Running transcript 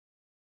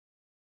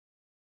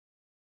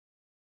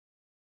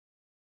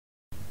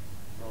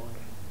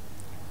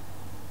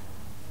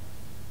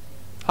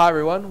Hi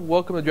everyone,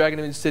 welcome to Dragon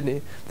Image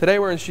Sydney. Today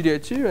we're in Studio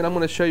 2 and I'm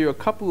going to show you a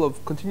couple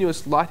of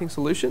continuous lighting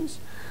solutions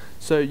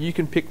so you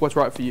can pick what's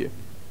right for you.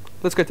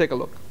 Let's go take a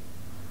look.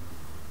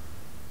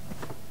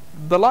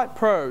 The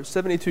LightPro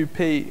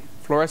 72p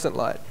fluorescent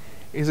light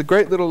is a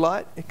great little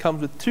light. It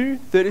comes with two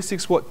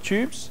 36-watt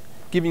tubes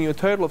giving you a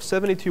total of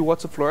 72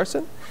 watts of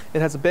fluorescent.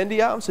 It has a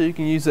bendy arm so you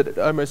can use it at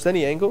almost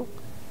any angle,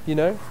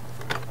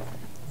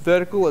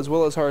 vertical as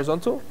well as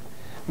horizontal,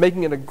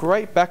 making it a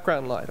great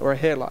background light or a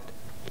hair light.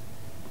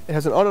 It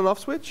has an on and off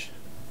switch,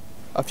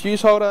 a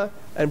fuse holder,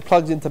 and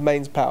plugs into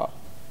mains power.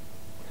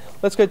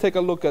 Let's go take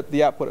a look at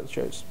the output it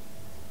shows.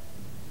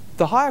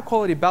 The higher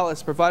quality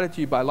ballasts provided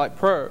to you by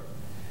LightPro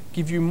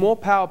give you more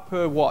power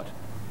per watt,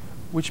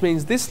 which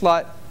means this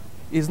light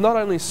is not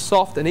only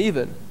soft and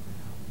even,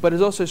 but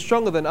is also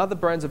stronger than other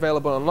brands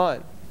available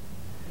online.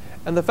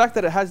 And the fact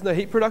that it has no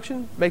heat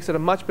production makes it a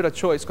much better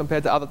choice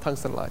compared to other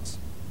tungsten lights.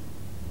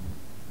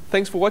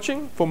 Thanks for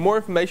watching. For more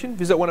information,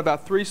 visit one of our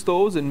 3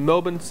 stores in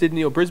Melbourne,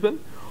 Sydney or Brisbane,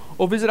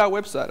 or visit our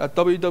website at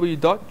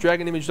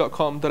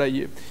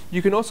www.dragonimage.com.au.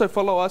 You can also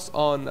follow us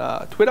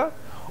on Twitter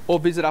or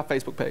visit our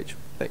Facebook page.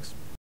 Thanks.